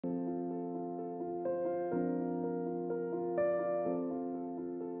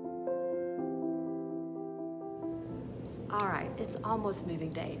All right, it's almost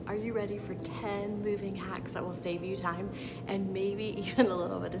moving day. Are you ready for 10 moving hacks that will save you time and maybe even a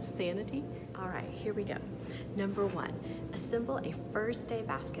little bit of sanity? All right, here we go. Number 1, assemble a first day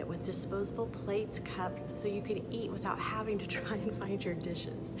basket with disposable plates, cups, so you can eat without having to try and find your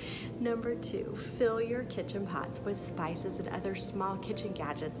dishes. Number 2, fill your kitchen pots with spices and other small kitchen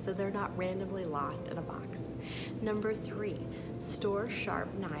gadgets so they're not randomly lost in a box. Number 3, store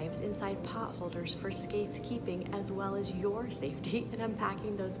sharp knives inside pot holders for safekeeping as well as your safety in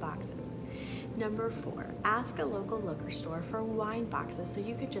unpacking those boxes. Number 4, ask a local liquor store for wine boxes so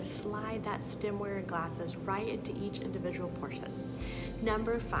you can just slide that stemware and glasses right into each individual portion.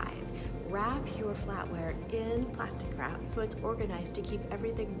 Number 5, wrap your flatware in plastic wrap so it's organized to keep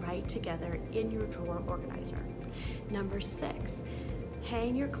everything right together in your drawer organizer. Number 6,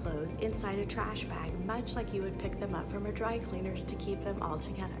 hang your clothes inside a trash bag, much like you would pick them up from a dry cleaner's to keep them all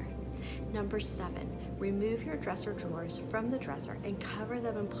together. Number 7, remove your dresser drawers from the dresser and cover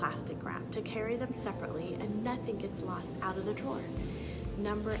them in plastic wrap to carry them separately and nothing gets lost out of the drawer.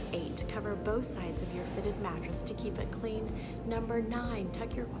 Number 8, cover both sides of your fitted mattress to keep it clean. Number 9,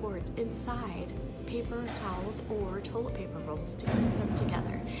 tuck your cords inside paper towels or toilet paper rolls to keep them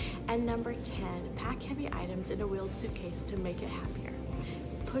together. And number 10, pack heavy items in a wheeled suitcase to make it happier.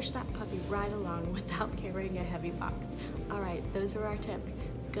 Push that puppy right along without carrying a heavy box. All right, those are our tips.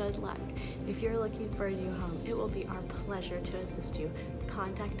 Good luck. If you're looking for a new home, it will be our pleasure to assist you.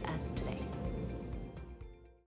 Contact us today.